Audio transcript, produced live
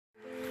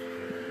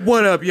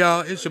What up,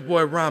 y'all? It's your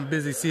boy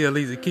ronbizzy,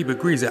 CLEZ, keep it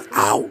greasy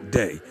all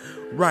day.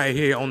 Right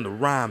here on the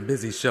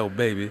ronbizzy show,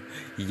 baby.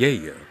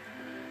 Yeah.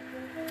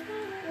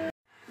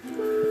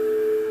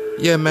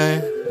 Yeah,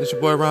 man. It's your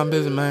boy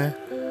ronbizzy, man.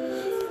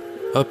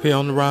 Up here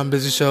on the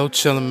ronbizzy show,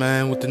 chilling,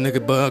 man, with the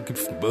nigga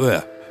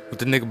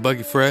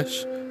Buggy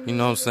Fresh. You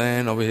know what I'm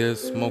saying? Over here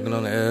smoking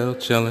on the L,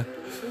 chilling.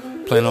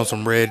 Playing on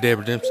some Red Dead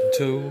Redemption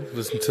 2.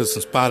 Listening to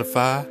some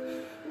Spotify.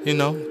 You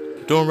know,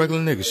 doing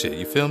regular nigga shit.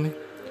 You feel me?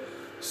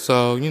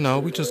 So, you know,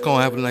 we just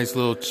gonna have a nice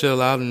little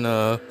chill out and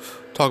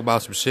talk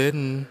about some shit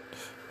and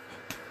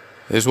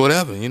it's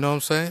whatever, you know what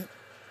I'm saying?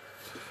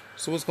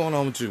 So what's going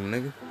on with you,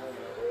 nigga?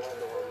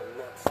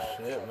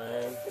 Shit,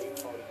 man.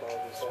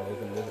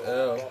 Smoking this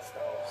L.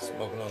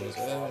 Smoking on this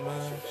L,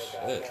 man?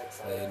 Shit.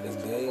 Playing this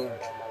game.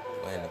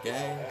 Playing the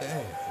game?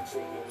 Damn.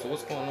 So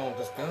what's going on with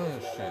this gun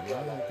shit,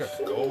 man? We got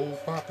the gold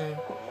popping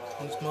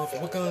on this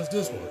motherfucker. What gun is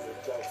this one?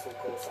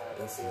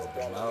 This is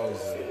the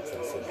Mauser. It's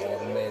an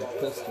automatic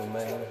pistol,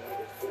 man.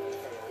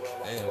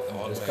 Damn, with the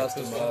I'm just automatic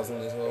pistol. customizing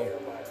this whole.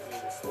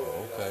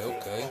 Oh,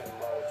 okay.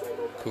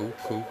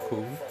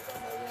 Cool.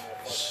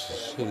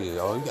 Shit,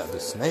 oh, you got the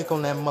snake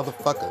on that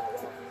motherfucker.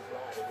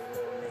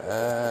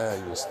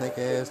 You a snake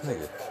ass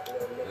nigga.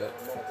 Yep.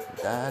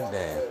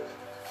 Goddamn.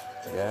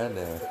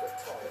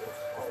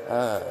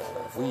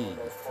 Weed.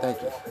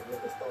 Thank you.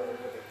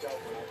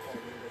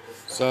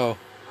 So,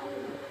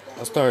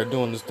 I started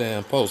doing this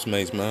damn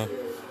Postmates, man.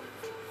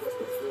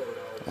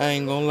 I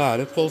ain't gonna lie,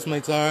 this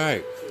Postmates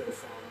alright.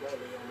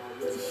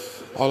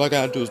 All I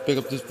gotta do is pick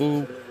up this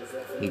food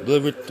and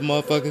deliver it to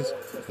motherfuckers,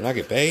 and I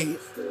get paid.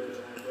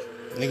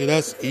 Nigga,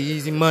 that's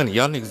easy money.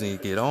 Y'all niggas need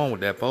to get on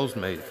with that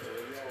Postmates.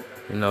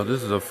 You know,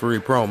 this is a free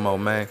promo,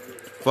 man.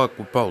 Fuck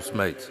with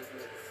Postmates.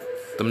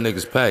 Them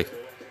niggas pay.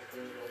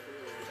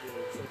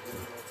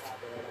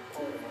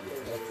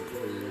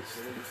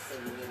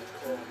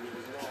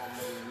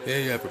 Yeah,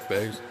 you have it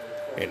pays.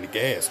 And the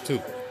gas, too.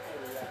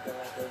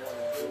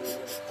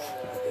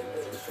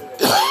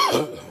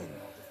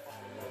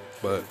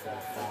 But,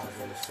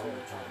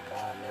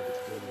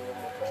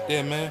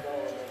 yeah, man.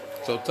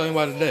 So, tell me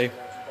about today.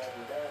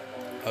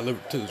 I live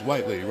to this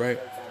white lady, right?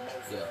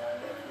 Yeah.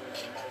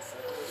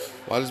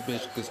 Why this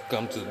bitch just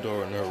come to the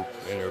door in her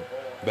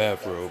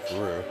bathrobe, for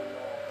real?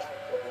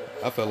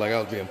 I felt like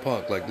I was being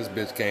punked. Like, this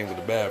bitch came with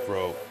a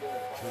bathrobe.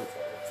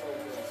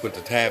 With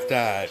the half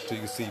tied, so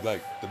you can see,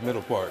 like, the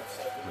middle part.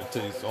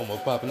 Until it's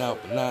almost popping out,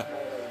 but not.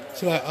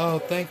 She's like, oh,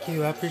 thank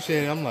you, I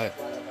appreciate it. I'm like,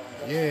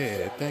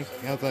 yeah, thank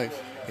you. I was like,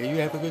 hey, you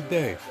have a good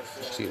day.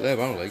 She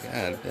left, I was like,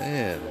 god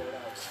damn.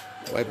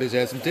 White bitch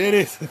had some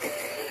titties.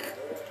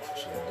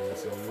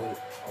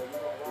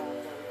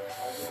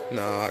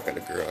 Nah, I got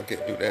a girl, I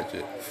can't do that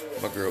shit.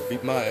 My girl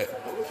beat my ass.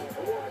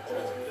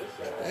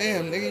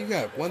 Damn, nigga, you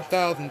got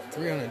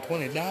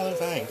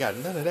 $1,320? I ain't got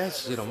none of that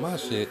shit on my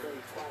shit.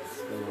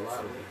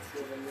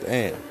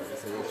 Damn.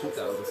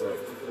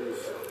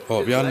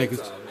 Oh, if y'all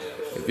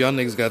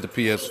niggas got the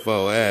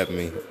PS4, add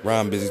me.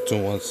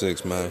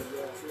 ronbizzy216, man.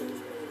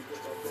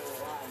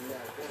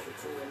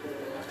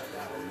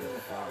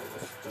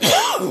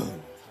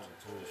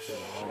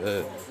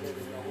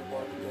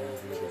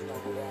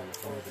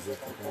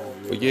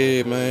 But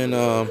yeah, man,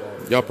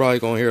 y'all probably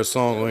gonna hear a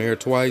song on here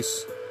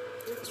twice.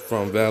 It's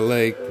from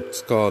Valet.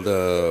 It's called,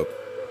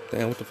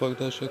 damn, what the fuck is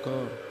that shit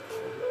called?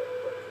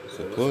 It's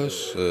a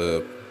Push,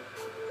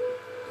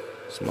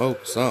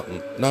 Smoke,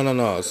 something.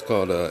 No, it's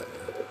called,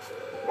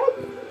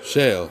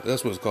 Shell.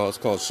 That's what it's called. It's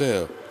called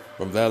Shell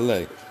from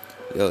Valet.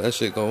 Yo, that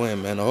shit go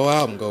in, man. The whole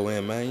album go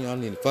in, man. Y'all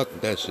need to fuck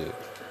with that shit.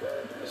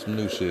 Some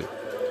new shit.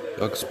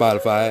 Y'all can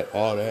Spotify it,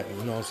 all that.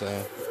 You know what I'm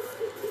saying?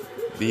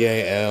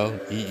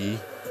 VALEE.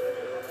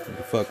 You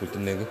can fuck with the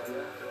nigga.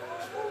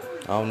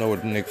 I don't know where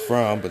the nigga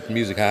from, but the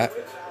music hot.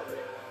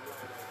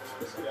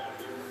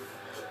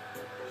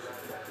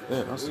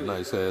 Yeah, that's a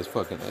nice ass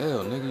fucking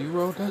L, nigga. You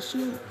wrote that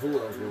shit? Who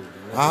else wrote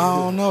it? I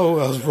don't know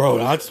who else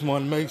wrote it. I just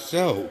want to make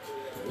sure.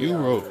 You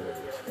wrote it.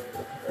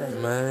 Hey,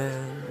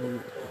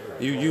 man.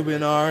 You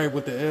been alright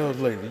with the L's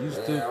lately. You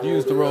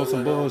used to roll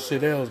some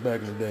bullshit L's back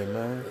in the day,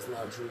 man. That's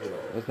not true at all.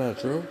 That's not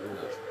true?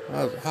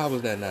 No. How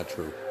was that not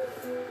true?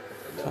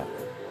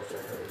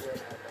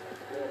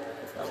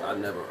 I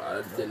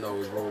didn't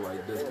always roll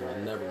like this, but I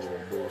never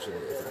rolled bullshit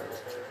ass L.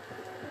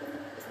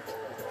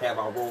 Have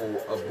I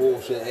rolled a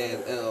bullshit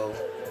ass L?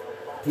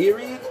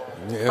 Period?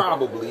 Yeah.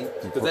 Probably,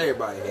 because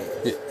everybody has.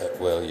 Yeah,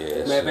 well,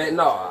 yeah. Man,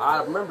 no,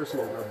 I remember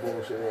smoking a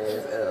bullshit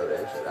ass L.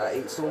 That shit. I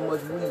ate so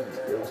much weed,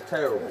 it was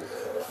terrible.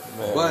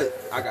 Man. But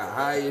I got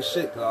high as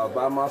shit because I was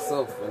by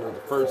myself, and it was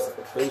the first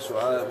facial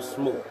I ever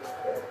smoked.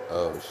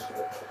 Oh,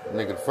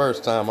 nigga, the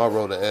first time I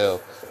rolled an L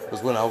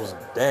was when I was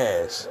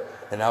Dash.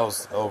 And I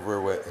was over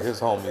with his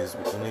homies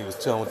when he was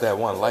chilling with that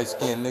one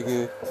light-skinned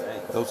nigga,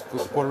 those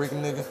Puerto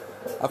Rican nigga.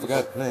 I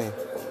forgot the name.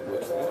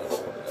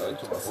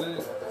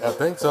 I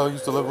think so. He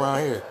used to live around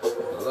here.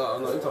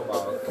 No, you talking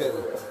about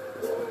Kelly.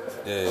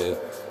 Yeah.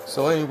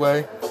 So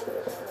anyway,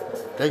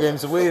 they gave me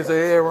some weed and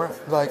said, hey,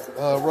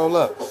 roll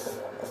up.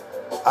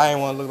 I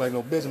ain't want to look like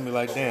no bitch and be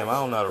like, damn, I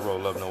don't know how to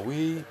roll up no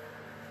weed.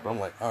 But I'm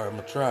like, all right, I'm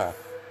going to try.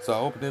 So I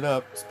opened it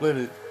up, split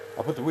it.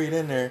 I put the weed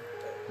in there.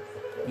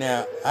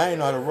 Now, I ain't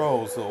know how to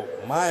roll, so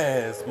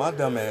my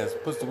dumb ass,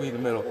 puts the weed in the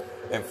middle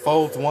and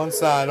folds one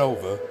side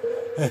over.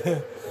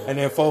 And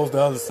then folds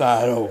the other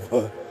side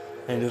over.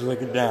 And just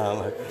looking down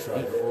like...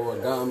 Tried to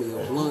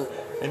origami a blunt.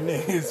 And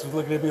then he's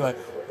looking at me like,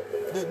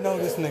 no,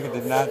 this nigga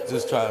did not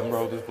just try to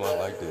roll this blunt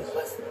like this.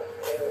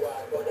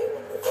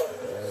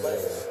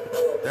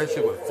 That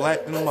shit was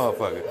flat in the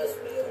motherfucker.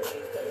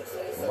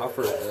 My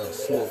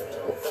first smoke.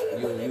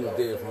 You was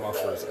there for my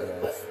first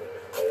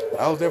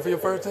I was there for your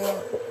first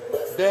time?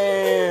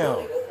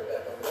 Damn.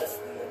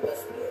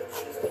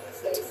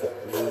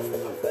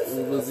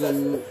 It was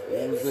in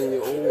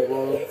your old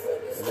room.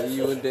 When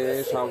you and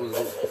Dash, I was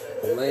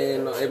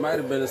laying. It might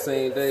have been the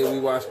same day we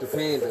watched the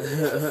Panda.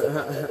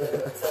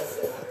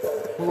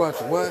 We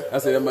watched what? I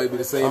said that might be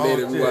the same day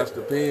that we watched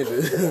the Panda.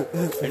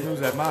 And you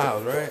was at my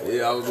house, right?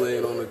 Yeah, I was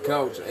laying on the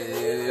couch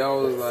and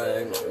y'all was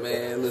like,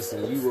 man,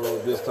 listen, you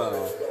rolled this time.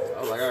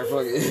 I was like, all right,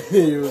 fuck it.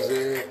 You know what I'm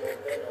saying?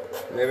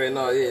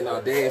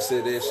 Dan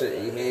said that shit.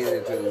 He handed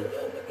it to me.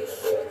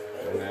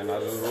 And then I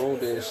just rolled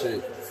that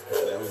shit.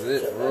 That was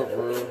it,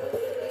 bro.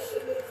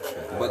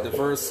 But the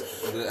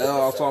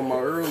L I was talking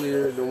about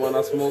earlier, the one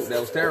I smoked that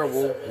was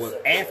terrible, was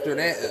after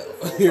that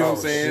L. You know what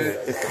I'm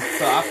saying?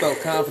 So I felt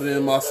confident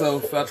in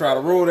myself. I tried to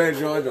roll that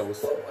joint,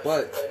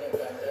 but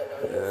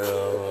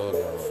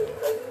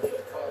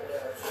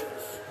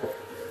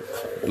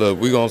look,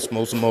 we gonna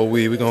smoke some more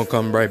weed. We gonna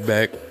come right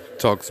back,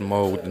 talk some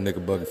more with the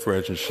nigga Buggy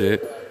Fresh and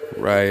shit.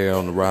 Right here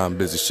on the Ron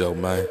Busy Show,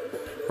 man.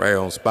 Right here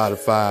on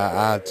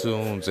Spotify,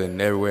 iTunes, and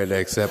everywhere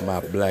they accept my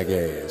black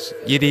ass.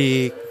 You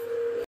dig?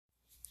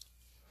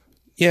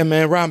 Yeah,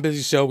 man, Ron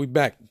Busy Show, we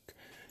back.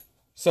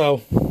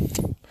 So,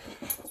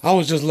 I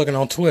was just looking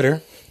on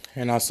Twitter,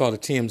 and I saw the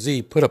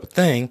TMZ put up a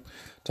thing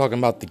talking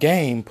about the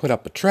game, put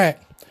up a track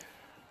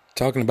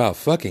talking about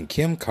fucking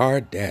Kim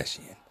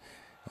Kardashian.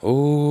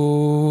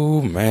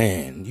 Oh,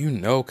 man, you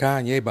know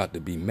Kanye about to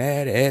be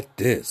mad at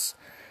this.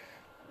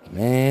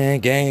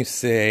 Man, Game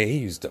said he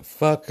used to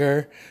fuck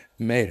her,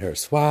 made her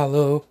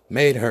swallow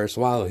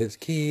his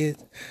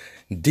kids,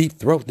 deep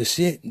throat the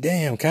shit.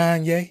 Damn,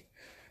 Kanye.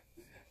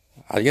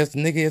 I guess the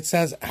nigga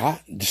says,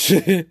 hot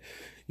shit.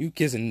 You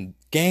kissing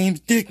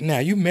Game's dick now.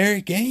 You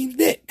married Game's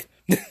dick.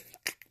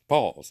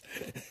 Pause.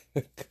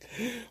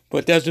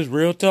 But that's just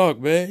real talk,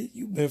 man.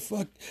 You been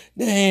fucked.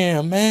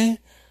 Damn, man.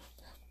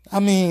 I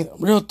mean,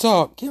 real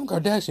talk. Kim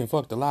Kardashian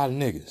fucked a lot of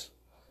niggas.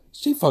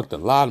 She fucked a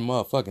lot of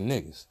motherfucking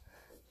niggas.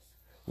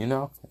 You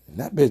know? And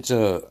that bitch,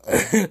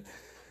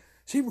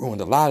 she ruined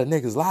a lot of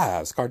niggas'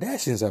 lives.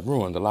 Kardashians have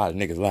ruined a lot of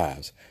niggas'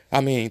 lives.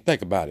 I mean,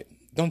 think about it.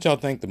 Don't y'all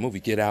think the movie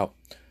Get Out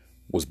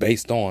was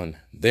based on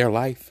their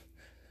life?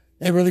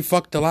 They really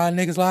fucked a lot of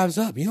niggas' lives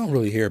up. You don't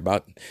really hear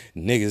about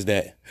niggas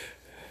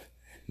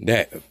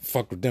that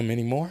fuck with them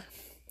anymore.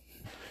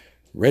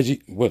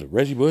 Reggie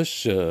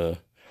Bush,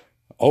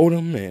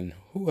 Odom, and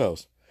who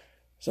else?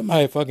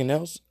 Somebody fucking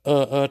else.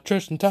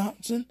 Tristan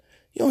Thompson.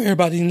 You don't hear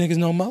about these niggas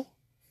no more.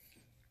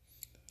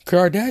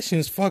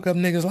 Kardashians fuck up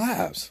niggas'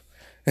 lives.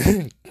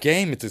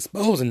 Game is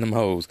exposing them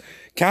hoes.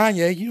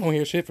 Kanye, you don't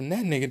hear shit from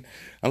that nigga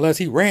unless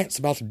he rants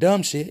about some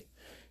dumb shit.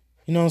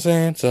 You know what I'm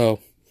saying? So,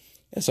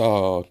 it's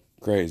all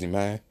crazy,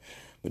 man.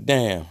 But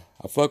damn,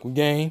 I fuck with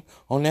Game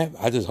on that.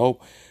 I just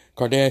hope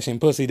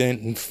Kardashian pussy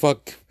didn't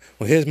fuck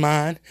with his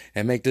mind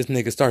and make this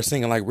nigga start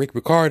singing like Rick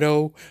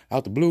Ricardo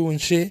out the blue and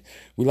shit.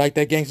 We like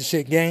that gangster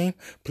shit, Game.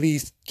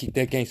 Please keep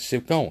that gangster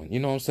shit going. You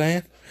know what I'm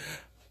saying?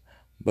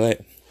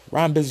 But,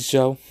 Ron Busy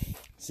Show.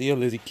 See you,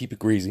 Lizzie. Keep it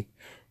greasy.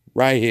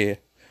 Right here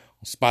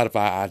on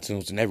Spotify,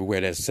 iTunes, and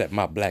everywhere that set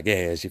my black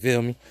ass. You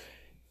feel me?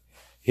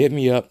 Hit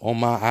me up on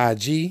my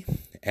IG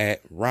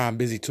at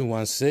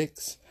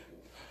ronbizzy216.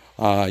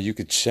 You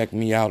can check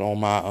me out on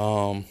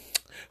my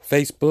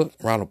Facebook,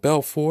 Ronald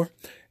Belfort,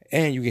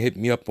 and you can hit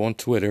me up on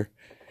Twitter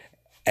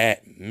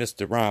at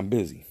Mr. Ron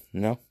Busy. You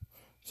know?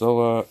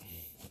 So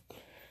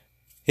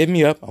hit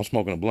me up. I'm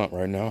smoking a blunt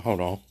right now. Hold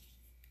on.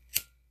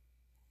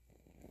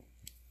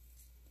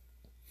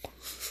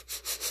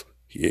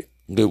 Yeah,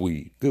 good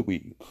weed.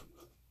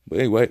 But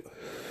anyway,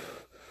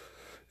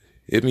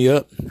 hit me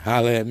up,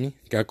 holla at me,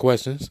 got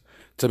questions,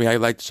 tell me how you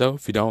like the show.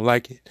 If you don't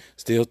like it,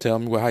 still tell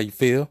me how you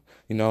feel,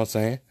 you know what I'm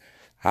saying?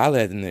 Holla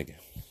at the nigga.